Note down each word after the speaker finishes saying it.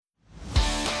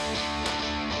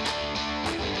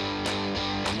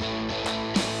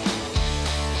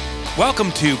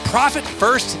Welcome to Profit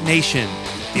First Nation,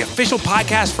 the official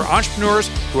podcast for entrepreneurs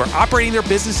who are operating their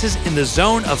businesses in the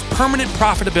zone of permanent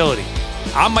profitability.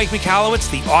 I'm Mike Michalowicz,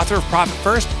 the author of Profit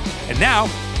First, and now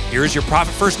here's your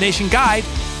Profit First Nation guide,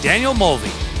 Daniel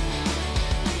Mulvey.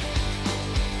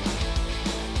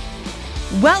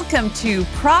 Welcome to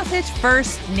Profit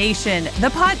First Nation, the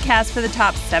podcast for the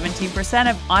top 17%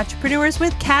 of entrepreneurs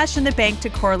with cash in the bank to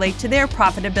correlate to their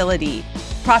profitability.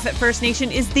 Profit First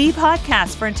Nation is the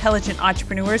podcast for intelligent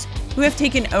entrepreneurs who have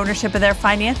taken ownership of their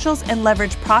financials and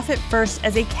leverage Profit First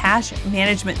as a cash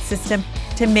management system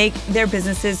to make their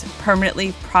businesses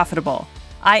permanently profitable.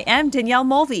 I am Danielle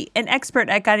Mulvey, an expert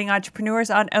at guiding entrepreneurs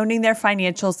on owning their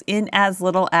financials in as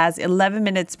little as 11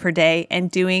 minutes per day and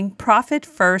doing Profit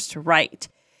First right.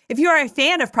 If you are a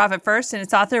fan of Profit First and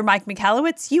its author, Mike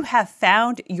Michalowicz, you have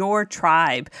found your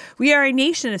tribe. We are a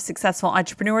nation of successful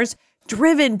entrepreneurs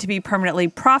driven to be permanently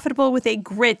profitable with a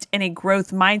grit and a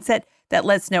growth mindset that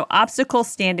lets no obstacle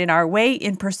stand in our way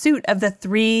in pursuit of the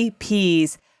 3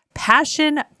 Ps: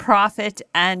 passion, profit,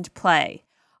 and play.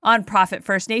 On Profit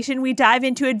First Nation, we dive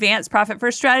into advanced Profit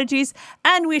First strategies,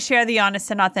 and we share the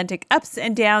honest and authentic ups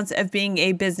and downs of being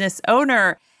a business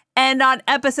owner. And on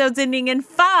episodes ending in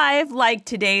 5, like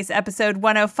today's episode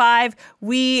 105,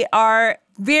 we are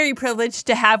very privileged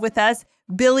to have with us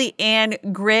Billy Ann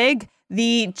Grigg,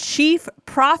 the Chief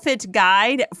Profit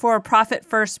Guide for Profit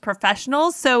First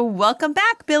Professionals. So welcome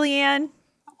back, Billy Ann.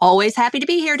 Always happy to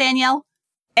be here, Danielle.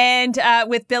 And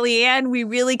with Billy Ann, we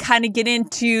really kind of get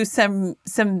into some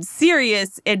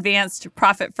serious advanced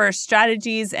Profit First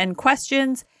strategies and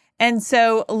questions. And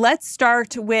so let's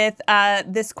start with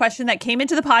this question that came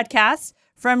into the podcast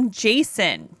from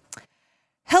Jason.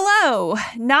 Hello.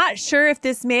 Not sure if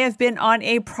this may have been on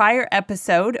a prior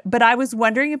episode, but I was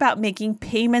wondering about making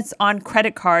payments on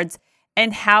credit cards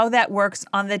and how that works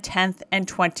on the 10th and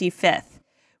 25th.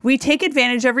 We take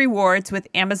advantage of rewards with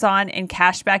Amazon and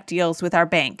cashback deals with our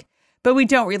bank, but we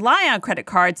don't rely on credit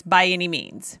cards by any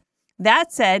means.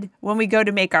 That said, when we go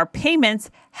to make our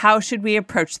payments, how should we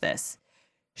approach this?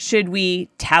 Should we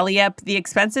tally up the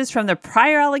expenses from the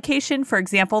prior allocation, for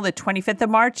example, the 25th of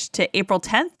March to April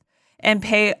 10th, and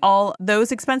pay all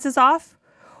those expenses off?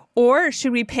 Or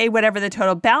should we pay whatever the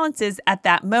total balance is at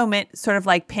that moment, sort of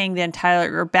like paying the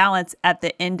entire balance at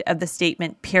the end of the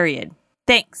statement period?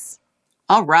 Thanks.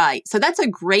 All right. So that's a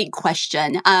great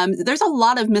question. There's a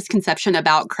lot of misconception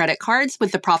about credit cards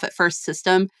with the Profit First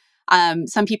system.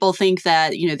 Some people think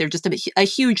that, they're just a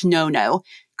huge no-no.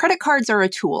 Credit cards are a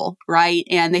tool, right?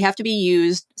 And they have to be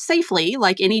used safely,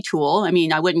 like any tool. I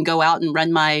mean, I wouldn't go out and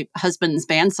run my husband's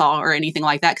bandsaw or anything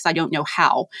like that because I don't know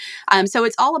how. So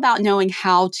it's all about knowing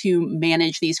how to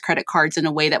manage these credit cards in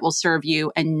a way that will serve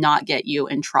you and not get you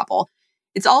in trouble.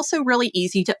 It's also really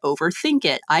easy to overthink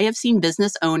it. I have seen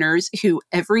business owners who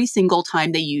every single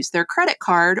time they use their credit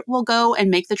card will go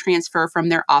and make the transfer from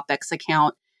their OPEX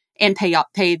account and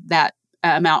pay that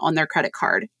amount on their credit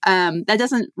card. That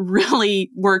doesn't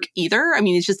really work either. I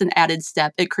mean, it's just an added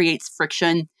step. It creates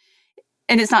friction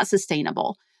and it's not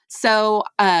sustainable. So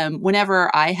whenever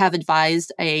I have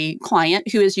advised a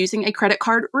client who is using a credit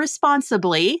card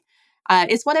responsibly,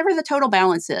 it's whatever the total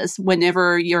balance is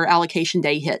whenever your allocation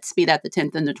day hits, be that the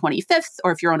 10th and the 25th,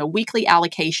 or if you're on a weekly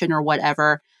allocation or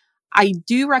whatever. I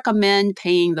do recommend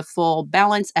paying the full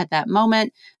balance at that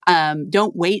moment.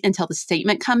 Don't wait until the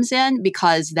statement comes in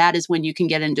because that is when you can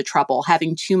get into trouble,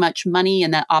 having too much money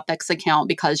in that OPEX account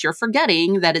because you're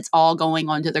forgetting that it's all going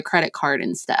onto the credit card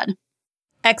instead.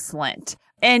 Excellent.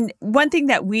 And one thing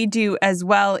that we do as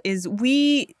well is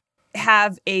we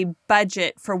have a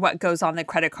budget for what goes on the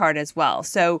credit card as well.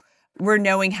 So we're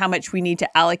knowing how much we need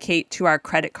to allocate to our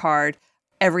credit card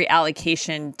every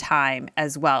allocation time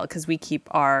as well, because we keep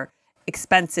our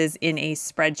expenses in a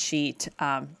spreadsheet.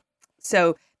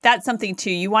 So that's something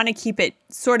too. You want to keep it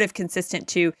sort of consistent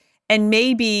too. And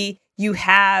maybe you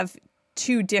have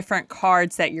 2 different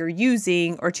cards that you're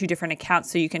using or 2 different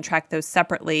accounts so you can track those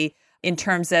separately in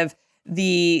terms of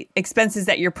the expenses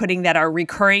that you're putting that are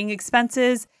recurring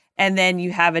expenses. And then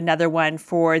you have another one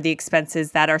for the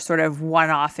expenses that are sort of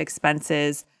one-off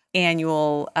expenses,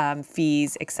 annual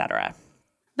fees, etc.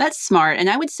 That's smart. And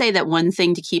I would say that one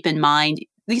thing to keep in mind,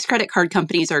 these credit card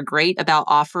companies are great about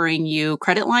offering you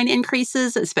credit line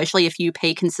increases, especially if you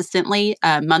pay consistently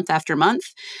month after month.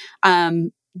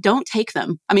 Don't take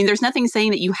them. I mean, there's nothing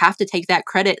saying that you have to take that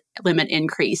credit limit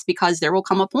increase because there will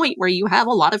come a point where you have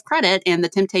a lot of credit and the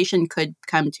temptation could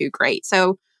come too great.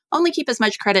 So only keep as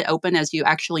much credit open as you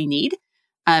actually need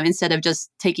instead of just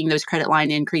taking those credit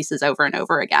line increases over and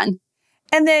over again.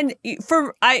 And then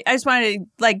I just wanted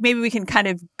to, maybe we can kind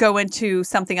of go into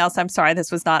something else. I'm sorry,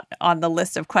 this was not on the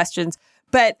list of questions,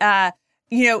 But,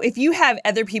 if you have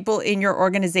other people in your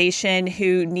organization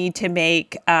who need to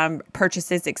make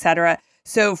purchases, et cetera.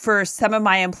 So for some of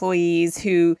my employees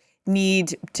who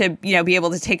need to, be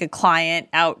able to take a client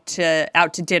out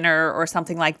to dinner or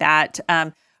something like that,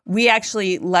 we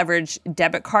actually leverage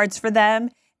debit cards for them,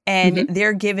 and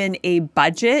they're given a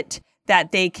budget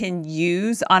that they can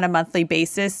use on a monthly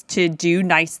basis to do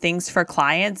nice things for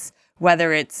clients,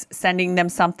 whether it's sending them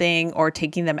something or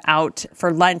taking them out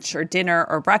for lunch or dinner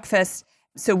or breakfast.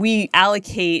 So we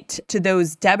allocate to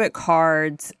those debit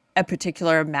cards a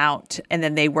particular amount, and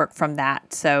then they work from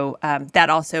that. So that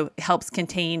also helps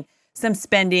contain some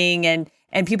spending and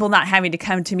people not having to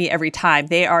come to me every time.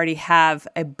 They already have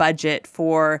a budget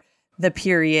for the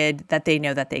period that they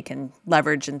know that they can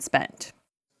leverage and spend.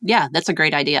 Yeah, that's a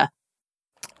great idea.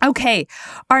 Okay,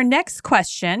 our next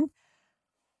question.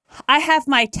 I have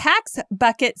my tax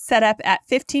bucket set up at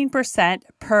 15%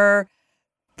 per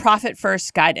Profit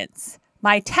First guidance.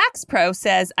 My tax pro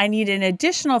says I need an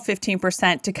additional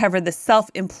 15% to cover the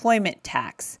self-employment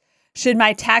tax. Should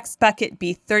my tax bucket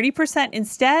be 30%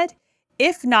 instead?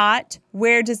 If not,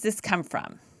 where does this come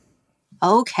from?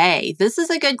 Okay, this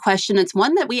is a good question. It's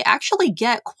one that we actually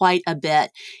get quite a bit.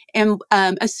 And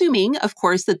assuming, of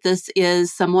course, that this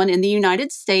is someone in the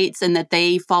United States and that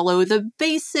they follow the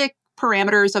basic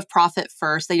parameters of Profit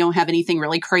First, they don't have anything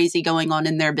really crazy going on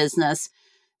in their business.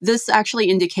 This actually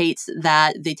indicates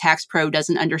that the tax pro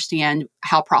doesn't understand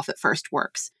how Profit First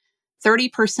works.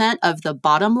 30% of the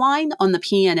bottom line on the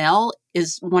P&L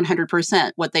is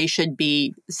 100% what they should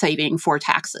be saving for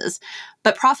taxes.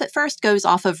 But Profit First goes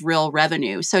off of real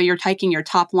revenue. So you're taking your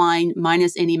top line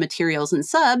minus any materials and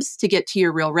subs to get to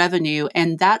your real revenue.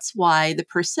 And that's why the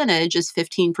percentage is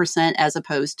 15% as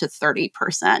opposed to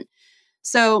 30%.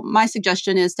 So my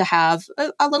suggestion is to have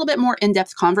a little bit more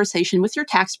in-depth conversation with your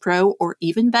tax pro, or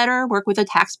even better, work with a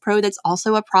tax pro that's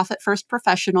also a Profit First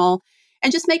professional,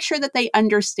 and just make sure that they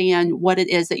understand what it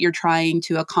is that you're trying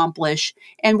to accomplish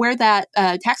and where that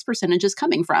tax percentage is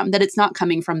coming from, that it's not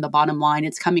coming from the bottom line,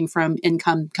 it's coming from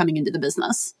income coming into the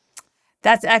business.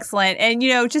 That's excellent. And,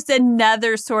 just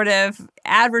another sort of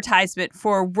advertisement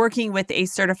for working with a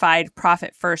certified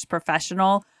Profit First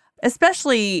professional,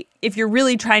 especially if you're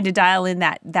really trying to dial in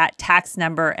that tax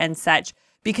number and such,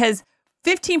 because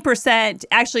 15%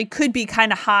 actually could be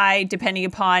kind of high depending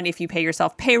upon if you pay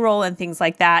yourself payroll and things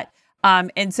like that.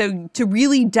 And so to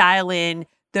really dial in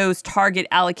those target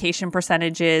allocation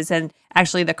percentages, and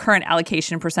actually the current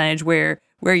allocation percentage where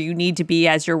you need to be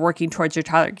as you're working towards your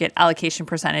target allocation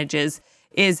percentages,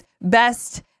 is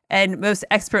best and most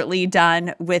expertly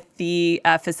done with the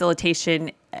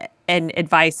facilitation and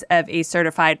advice of a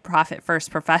certified Profit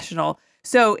First professional.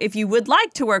 So if you would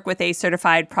like to work with a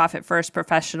certified Profit First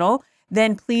professional,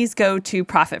 then please go to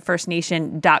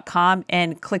ProfitFirstNation.com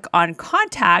and click on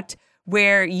Contact,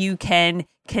 where you can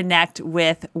connect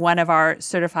with one of our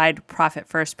certified Profit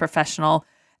First professional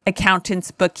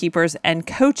accountants, bookkeepers, and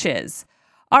coaches.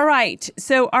 All right.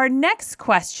 So our next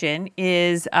question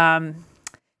is,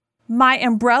 my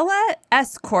umbrella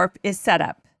S Corp is set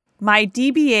up. My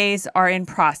DBAs are in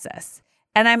process,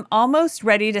 and I'm almost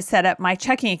ready to set up my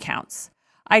checking accounts.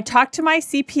 I talked to my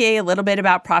CPA a little bit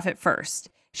about Profit First.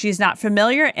 She's not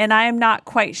familiar, and I am not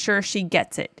quite sure she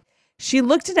gets it. She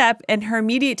looked it up, and her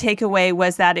immediate takeaway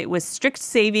was that it was strict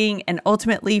saving and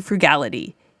ultimately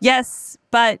frugality. Yes,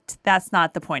 but that's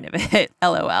not the point of it,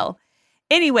 LOL.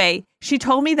 Anyway, she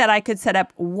told me that I could set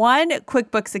up one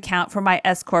QuickBooks account for my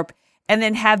S Corp and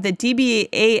then have the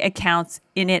DBA accounts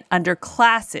in it under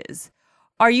classes.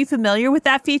 Are you familiar with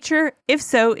that feature? If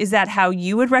so, is that how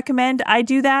you would recommend I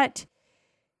do that?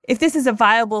 If this is a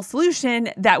viable solution,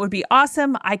 that would be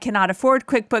awesome. I cannot afford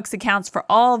QuickBooks accounts for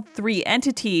all three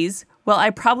entities. Well, I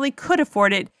probably could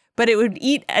afford it, but it would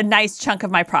eat a nice chunk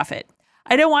of my profit.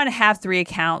 I don't want to have three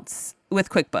accounts with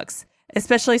QuickBooks,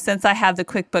 especially since I have the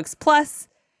QuickBooks Plus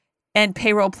and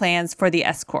payroll plans for the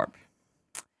S Corp.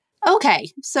 Okay,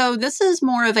 so this is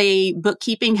more of a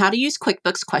bookkeeping, how to use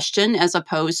QuickBooks question as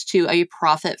opposed to a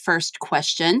Profit First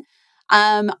question.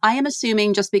 I am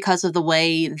assuming, just because of the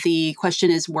way the question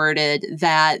is worded,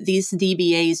 that these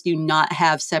DBAs do not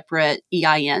have separate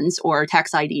EINs or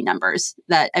tax ID numbers,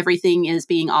 that everything is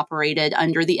being operated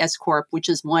under the S Corp, which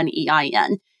is one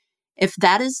EIN. If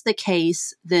that is the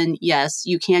case, then yes,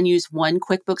 you can use one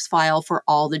QuickBooks file for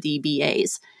all the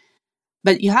DBAs.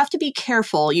 But you have to be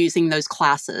careful using those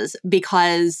classes,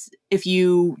 because if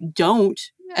you don't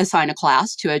assign a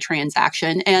class to a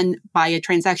transaction, and by a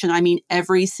transaction, I mean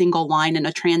every single line in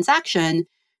a transaction,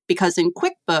 because in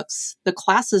QuickBooks, the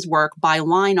classes work by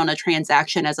line on a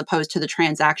transaction as opposed to the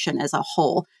transaction as a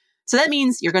whole. So that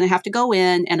means you're going to have to go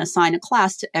in and assign a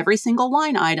class to every single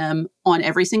line item on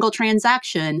every single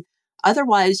transaction.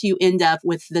 Otherwise, you end up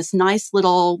with this nice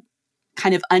little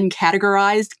kind of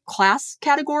uncategorized class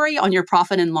category on your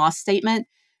profit and loss statement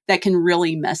that can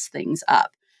really mess things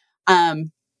up.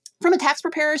 From a tax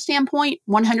preparer standpoint,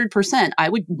 100%, I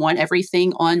would want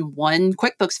everything on one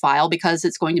QuickBooks file because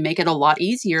it's going to make it a lot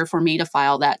easier for me to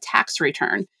file that tax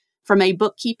return. From a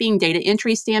bookkeeping data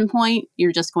entry standpoint,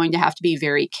 you're just going to have to be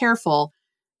very careful.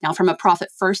 Now, from a Profit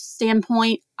First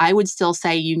standpoint, I would still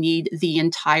say you need the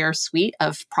entire suite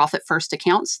of Profit First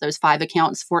accounts, those 5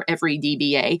 accounts for every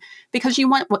DBA, because you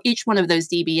want each one of those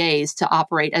DBAs to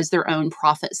operate as their own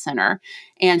profit center.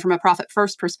 And from a Profit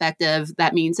First perspective,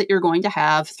 that means that you're going to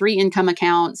have 3 income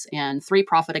accounts and 3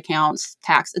 profit accounts,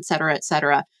 tax, et cetera, et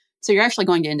cetera. So you're actually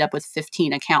going to end up with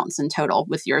 15 accounts in total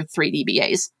with your 3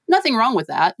 DBAs. Nothing wrong with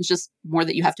that. It's just more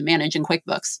that you have to manage in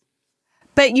QuickBooks.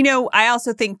 But, I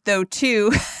also think, though,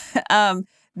 too,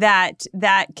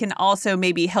 that can also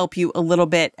maybe help you a little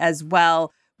bit as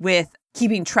well with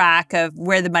keeping track of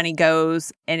where the money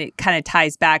goes. And it kind of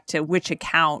ties back to which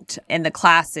account and the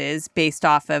classes based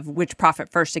off of which Profit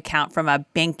First account from a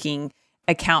banking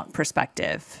account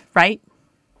perspective, right?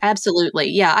 Absolutely.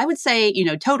 Yeah, I would say,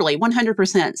 totally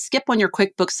 100% skip on your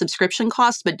QuickBooks subscription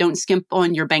costs, but don't skimp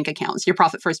on your bank accounts, your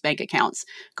Profit First bank accounts.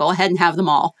 Go ahead and have them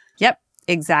all. Yep.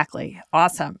 Exactly.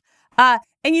 Awesome. And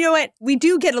you know what? We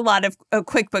do get a lot of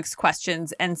QuickBooks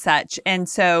questions and such. And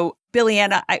so, Billy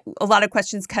Ann, a lot of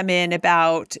questions come in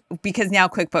about, because now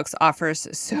QuickBooks offers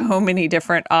so many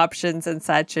different options and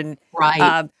such. And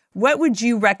right. What would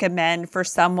you recommend for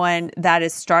someone that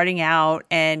is starting out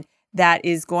and that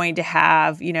is going to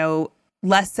have,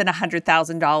 less than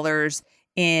 $100,000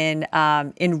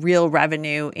 in real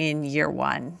revenue in year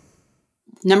one?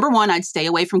 Number one, I'd stay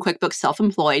away from QuickBooks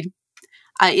Self-Employed.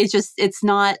 It's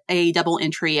not a double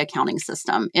entry accounting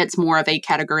system. It's more of a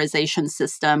categorization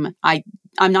system.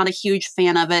 I'm not a huge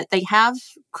fan of it. They have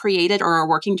created or are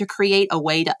working to create a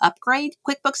way to upgrade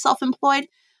QuickBooks Self-Employed.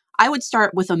 I would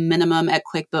start with a minimum at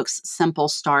QuickBooks Simple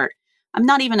Start. I'm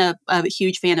not even a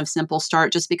huge fan of Simple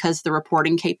Start just because the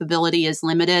reporting capability is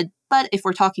limited. But if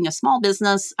we're talking a small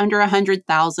business under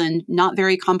 100,000, not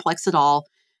very complex at all,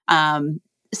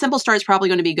 Simple Start is probably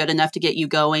going to be good enough to get you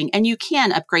going, and you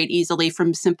can upgrade easily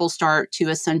from Simple Start to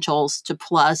Essentials to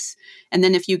Plus, and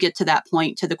then if you get to that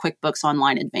point, to the QuickBooks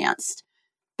Online Advanced.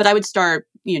 But I would start,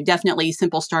 definitely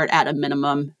Simple Start at a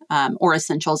minimum, or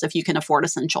Essentials if you can afford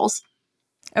Essentials.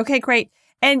 Okay, great.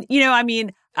 And,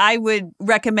 I would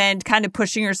recommend kind of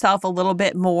pushing yourself a little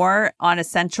bit more on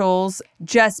Essentials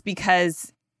just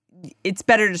because it's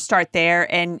better to start there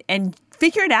and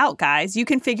figure it out, guys. You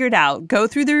can figure it out. Go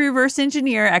through the reverse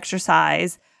engineer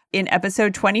exercise in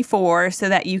episode 24 so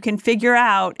that you can figure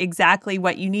out exactly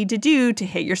what you need to do to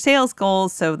hit your sales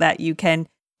goals so that you can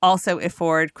also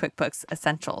afford QuickBooks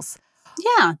Essentials.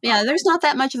 Yeah. There's not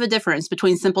that much of a difference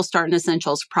between Simple Start and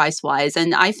Essentials price-wise.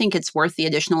 And I think it's worth the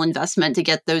additional investment to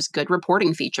get those good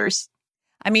reporting features.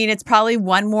 I mean, it's probably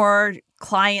one more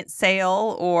client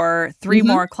sale or 3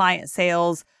 more client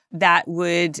sales that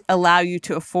would allow you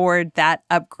to afford that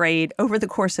upgrade over the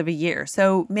course of a year.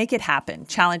 So make it happen.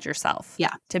 Challenge yourself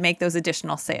to make those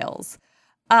additional sales.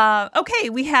 Okay,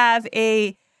 we have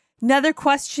another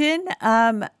question.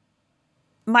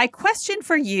 My question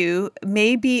for you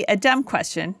may be a dumb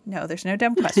question. No, there's no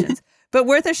dumb questions, but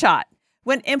worth a shot.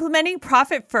 When implementing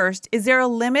Profit First, is there a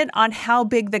limit on how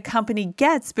big the company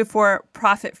gets before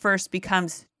Profit First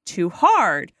becomes too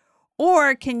hard?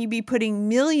 Or can you be putting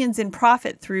millions in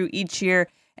profit through each year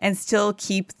and still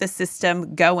keep the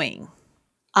system going?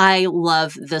 I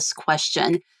love this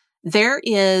question. There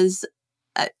is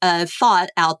a thought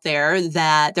out there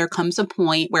that there comes a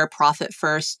point where Profit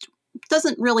First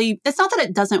doesn't really, it's not that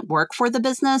it doesn't work for the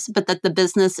business, but that the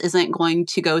business isn't going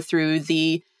to go through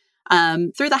the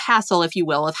hassle, if you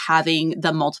will, of having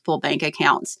the multiple bank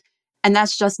accounts. And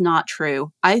that's just not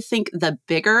true. I think the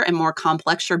bigger and more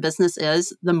complex your business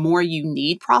is, the more you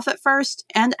need Profit First,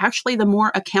 and actually the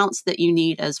more accounts that you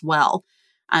need as well.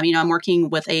 I'm working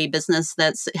with a business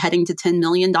that's heading to $10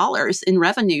 million in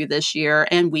revenue this year,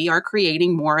 and we are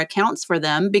creating more accounts for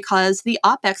them because the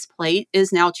OpEx plate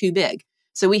is now too big.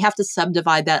 So we have to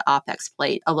subdivide that OpEx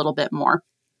plate a little bit more.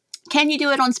 Can you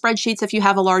do it on spreadsheets if you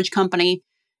have a large company?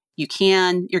 You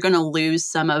can. You're going to lose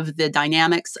some of the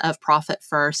dynamics of Profit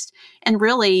First. And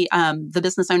really, the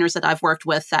business owners that I've worked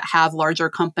with that have larger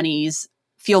companies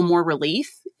feel more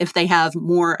relief if they have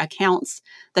more accounts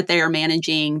that they are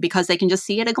managing, because they can just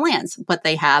see at a glance what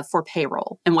they have for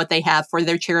payroll and what they have for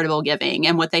their charitable giving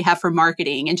and what they have for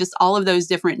marketing and just all of those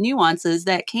different nuances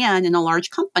that can, in a large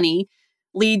company,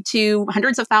 lead to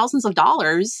hundreds of thousands of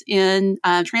dollars in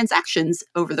transactions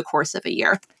over the course of a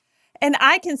year. And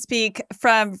I can speak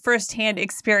from firsthand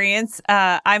experience.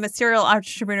 I'm a serial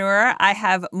entrepreneur. I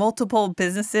have multiple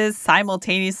businesses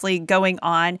simultaneously going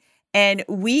on, and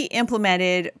we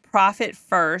implemented Profit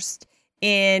First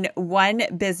in one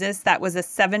business that was a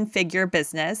 7-figure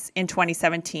business in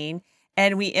 2017,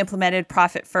 and we implemented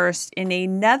Profit First in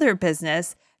another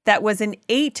business that was an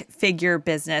 8-figure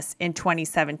business in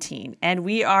 2017. And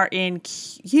we are in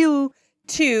Q2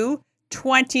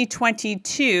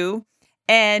 2022,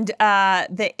 and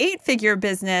the 8-figure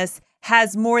business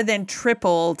has more than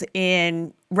tripled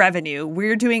in revenue.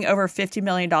 We're doing over $50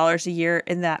 million a year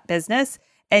in that business.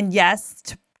 And yes,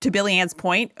 to Billy Ann's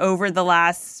point, over the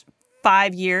last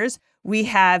 5 years, we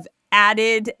have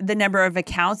added the number of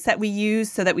accounts that we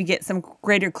use so that we get some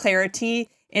greater clarity,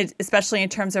 especially in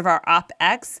terms of our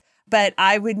OpEx. But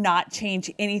I would not change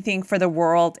anything for the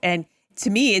world. And to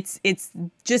me, it's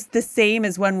just the same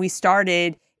as when we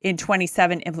started in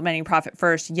 2017 implementing Profit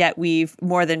First, yet we've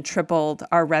more than tripled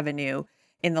our revenue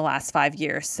in the last 5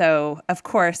 years. So, of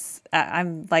course,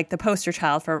 I'm like the poster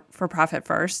child for Profit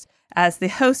First as the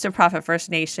host of Profit First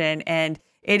Nation, and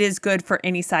it is good for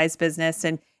any size business.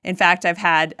 And in fact, I've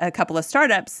had a couple of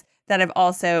startups that I've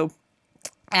also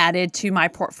added to my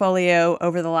portfolio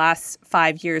over the last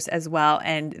 5 years as well,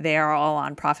 and they are all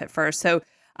on Profit First. So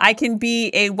I can be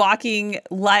a walking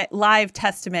live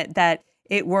testament that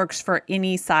it works for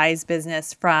any size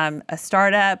business, from a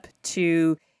startup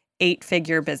to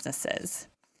 8-figure businesses.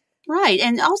 Right.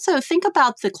 And also think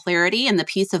about the clarity and the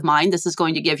peace of mind this is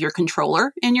going to give your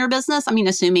controller in your business. I mean,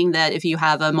 assuming that if you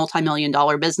have a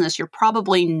multi-million-dollar business, you're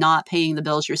probably not paying the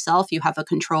bills yourself. You have a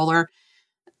controller.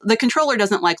 The controller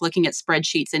doesn't like looking at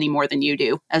spreadsheets any more than you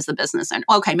do as the business owner.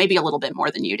 Okay, maybe a little bit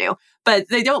more than you do, but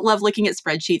they don't love looking at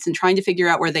spreadsheets and trying to figure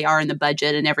out where they are in the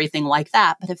budget and everything like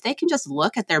that. But if they can just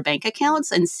look at their bank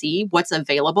accounts and see what's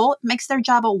available, it makes their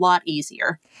job a lot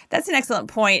easier. That's an excellent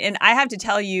point. And I have to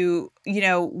tell you,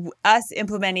 us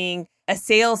implementing a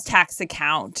sales tax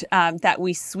account that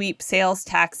we sweep sales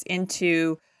tax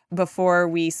into before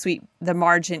we sweep the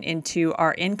margin into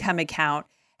our income account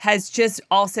has just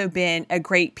also been a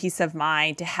great peace of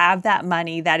mind to have that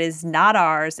money that is not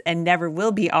ours and never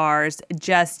will be ours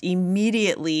just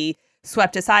immediately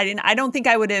swept aside. And I don't think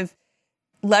I would have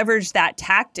leveraged that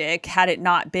tactic had it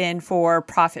not been for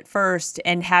Profit First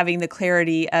and having the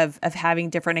clarity of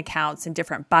having different accounts and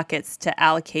different buckets to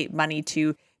allocate money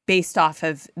to based off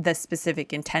of the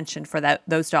specific intention for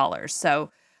those dollars. So,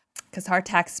 because our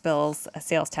tax bills,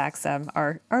 sales tax,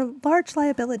 are large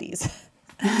liabilities.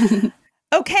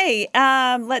 Okay,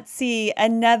 let's see.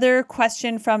 Another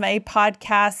question from a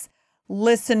podcast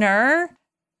listener.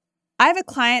 I have a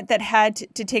client that had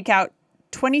to take out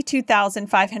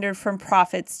 $22,500 from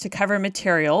profits to cover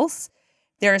materials.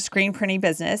 They're a screen printing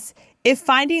business. If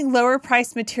finding lower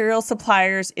priced material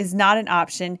suppliers is not an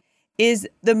option, is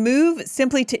the move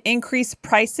simply to increase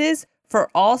prices for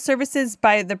all services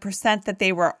by the percent that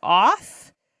they were off?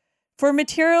 For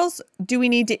materials, do we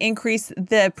need to increase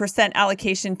the percent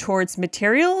allocation towards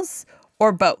materials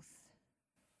or both?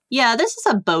 Yeah, this is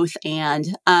a both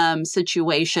and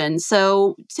situation.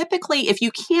 So typically, if you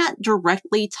can't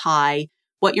directly tie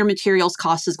what your materials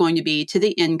cost is going to be to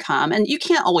the income, and you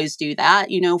can't always do that.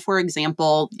 For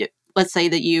example, let's say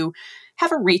that you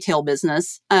have a retail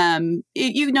business, on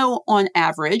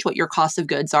average what your cost of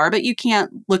goods are, but you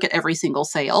can't look at every single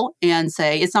sale and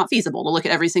say, it's not feasible to look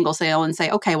at every single sale and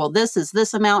say, okay, well, this is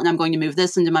this amount and I'm going to move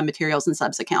this into my materials and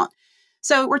subs account.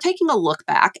 So we're taking a look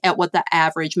back at what the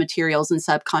average materials and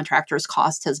subcontractors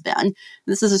cost has been.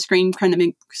 This is a screen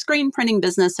printing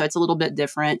business, so it's a little bit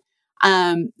different.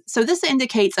 So this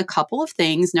indicates a couple of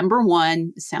things. Number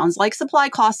one, sounds like supply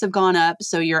costs have gone up.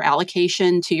 So your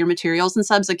allocation to your materials and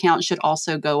subs account should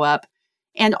also go up.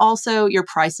 And also your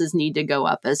prices need to go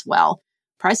up as well.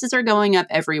 Prices are going up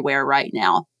everywhere right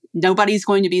now. Nobody's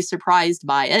going to be surprised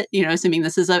by it, assuming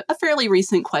this is a fairly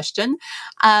recent question.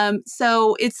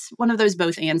 So it's one of those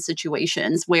both and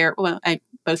situations where,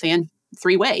 both and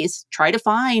 3 ways. Try to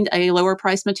find a lower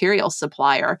price material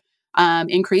supplier.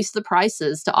 Increase the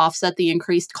prices to offset the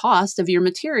increased cost of your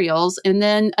materials, and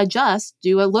then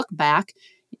do a look back.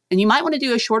 And you might want to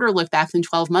do a shorter look back than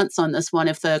 12 months on this one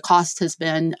if the cost has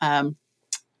been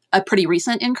a pretty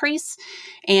recent increase,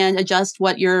 and adjust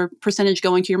what your percentage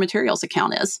going to your materials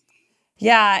account is.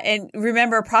 Yeah. And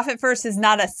remember, Profit First is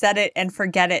not a set it and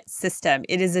forget it system.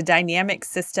 It is a dynamic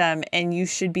system, and you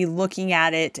should be looking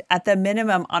at it at the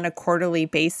minimum on a quarterly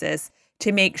basis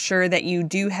to make sure that you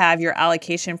do have your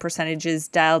allocation percentages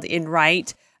dialed in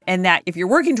right. And that if you're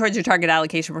working towards your target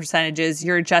allocation percentages,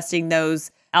 you're adjusting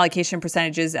those allocation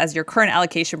percentages as your current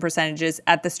allocation percentages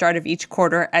at the start of each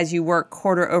quarter as you work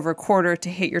quarter over quarter to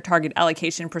hit your target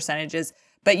allocation percentages.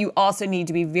 But you also need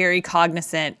to be very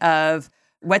cognizant of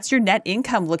what's your net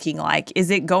income looking like?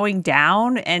 Is it going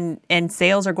down and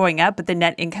sales are going up, but the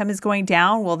net income is going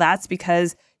down? Well, that's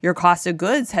because your cost of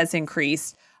goods has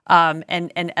increased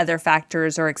and other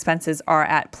factors or expenses are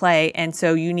at play. And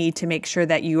so you need to make sure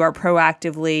that you are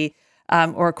proactively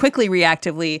or quickly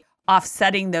reactively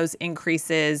offsetting those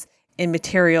increases in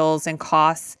materials and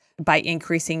costs by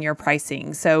increasing your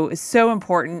pricing. So it's so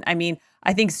important. I mean,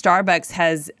 I think Starbucks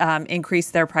has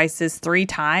increased their prices 3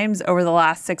 times over the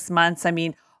last 6 months. I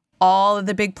mean, all of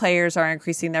the big players are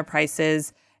increasing their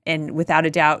prices, and without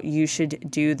a doubt, you should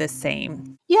do the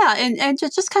same. Yeah, and to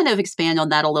just kind of expand on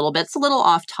that a little bit, it's a little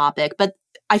off topic, but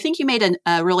I think you made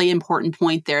a really important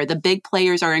point there. The big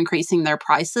players are increasing their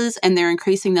prices, and they're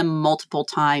increasing them multiple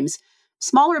times.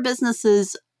 Smaller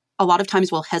businesses a lot of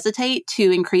times will hesitate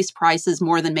to increase prices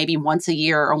more than maybe once a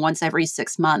year or once every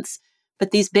 6 months.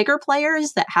 But these bigger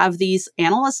players that have these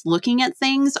analysts looking at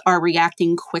things are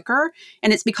reacting quicker.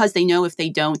 And it's because they know if they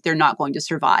don't, they're not going to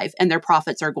survive and their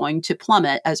profits are going to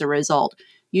plummet as a result.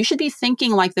 You should be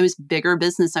thinking like those bigger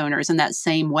business owners in that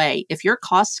same way. If your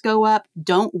costs go up,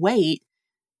 don't wait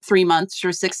 3 months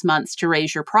or 6 months to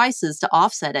raise your prices to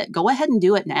offset it. Go ahead and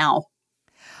do it now.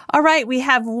 All right, we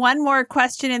have one more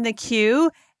question in the queue.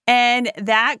 And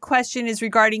that question is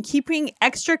regarding keeping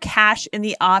extra cash in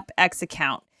the OpEx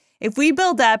account. If we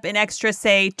build up an extra,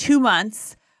 say, 2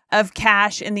 months of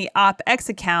cash in the OpEx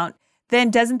account,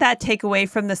 then doesn't that take away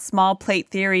from the small plate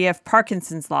theory of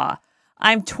Parkinson's law?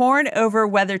 I'm torn over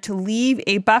whether to leave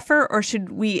a buffer or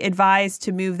should we advise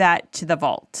to move that to the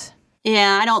vault?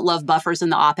 Yeah, I don't love buffers in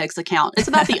the OpEx account. It's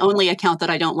about the only account that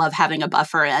I don't love having a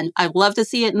buffer in. I love to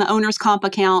see it in the owner's comp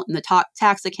account and the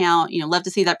tax account, love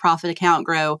to see that profit account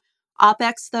grow.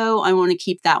 OpEx, though, I want to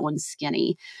keep that one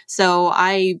skinny. So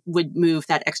I would move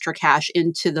that extra cash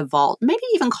into the vault, maybe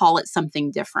even call it something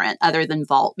different other than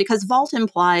vault, because vault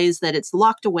implies that it's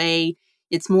locked away.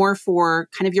 It's more for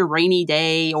kind of your rainy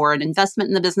day or an investment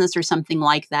in the business or something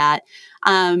like that.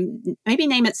 Maybe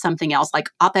name it something else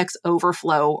like OpEx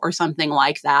overflow or something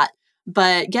like that,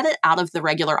 but get it out of the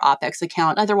regular OpEx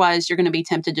account. Otherwise, you're going to be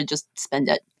tempted to just spend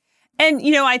it. And,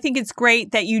 I think it's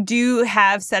great that you do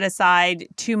have set aside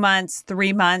 2 months,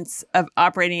 3 months of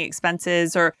operating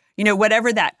expenses or,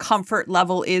 whatever that comfort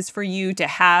level is for you to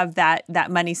have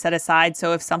that money set aside.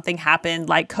 So if something happened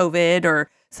like COVID or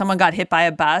someone got hit by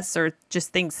a bus or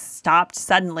just things stopped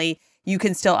suddenly, you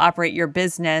can still operate your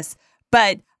business.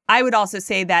 But I would also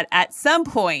say that at some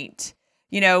point,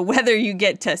 whether you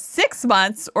get to 6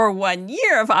 months or 1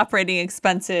 year of operating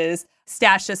expenses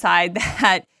stashed aside,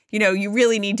 that you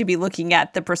really need to be looking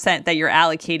at the percent that you're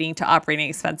allocating to operating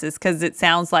expenses because it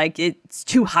sounds like it's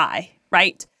too high,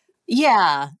 right?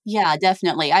 Yeah,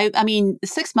 definitely. I mean,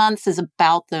 6 months is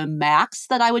about the max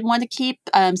that I would want to keep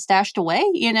stashed away,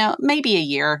 maybe a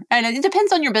year. And it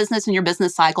depends on your business and your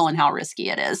business cycle and how risky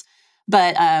it is.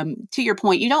 But to your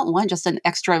point, you don't want just an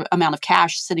extra amount of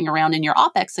cash sitting around in your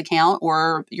OpEx account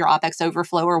or your OpEx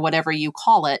overflow or whatever you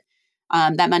call it.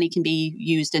 That money can be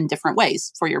used in different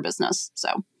ways for your business.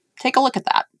 So take a look at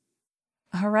that.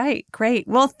 All right, great.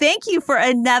 Well, thank you for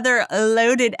another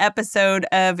loaded episode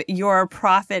of Your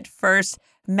Profit First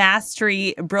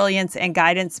Mastery, Brilliance, and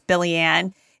Guidance, Billy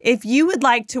Ann. If you would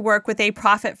like to work with a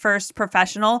Profit First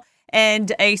professional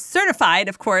and a certified,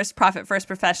 of course, Profit First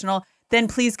professional, then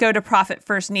please go to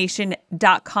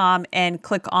ProfitFirstNation.com and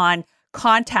click on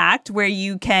Contact, where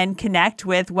you can connect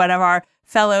with one of our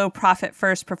fellow Profit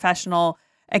First professional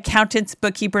accountants,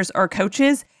 bookkeepers, or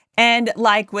coaches. And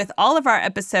like with all of our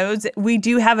episodes, we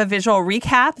do have a visual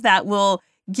recap that will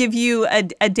give you a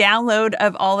download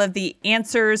of all of the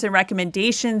answers and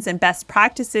recommendations and best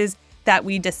practices that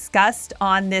we discussed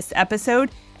on this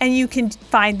episode. And you can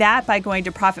find that by going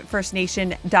to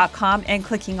ProfitFirstNation.com and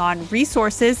clicking on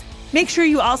resources. Make sure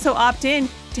you also opt in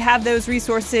to have those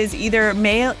resources either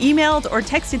emailed or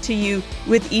texted to you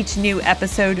with each new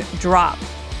episode drop.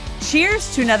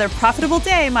 Cheers to another profitable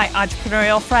day, my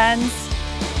entrepreneurial friends.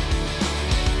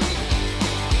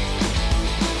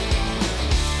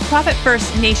 Profit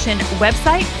First Nation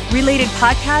website, related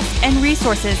podcasts, and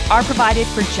resources are provided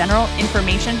for general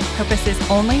information purposes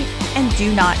only and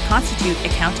do not constitute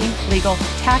accounting, legal,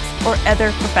 tax, or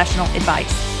other professional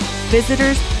advice.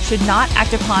 Visitors should not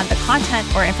act upon the content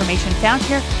or information found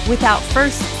here without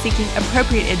first seeking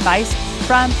appropriate advice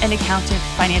from an accountant,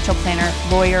 financial planner,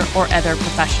 lawyer, or other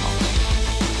professional.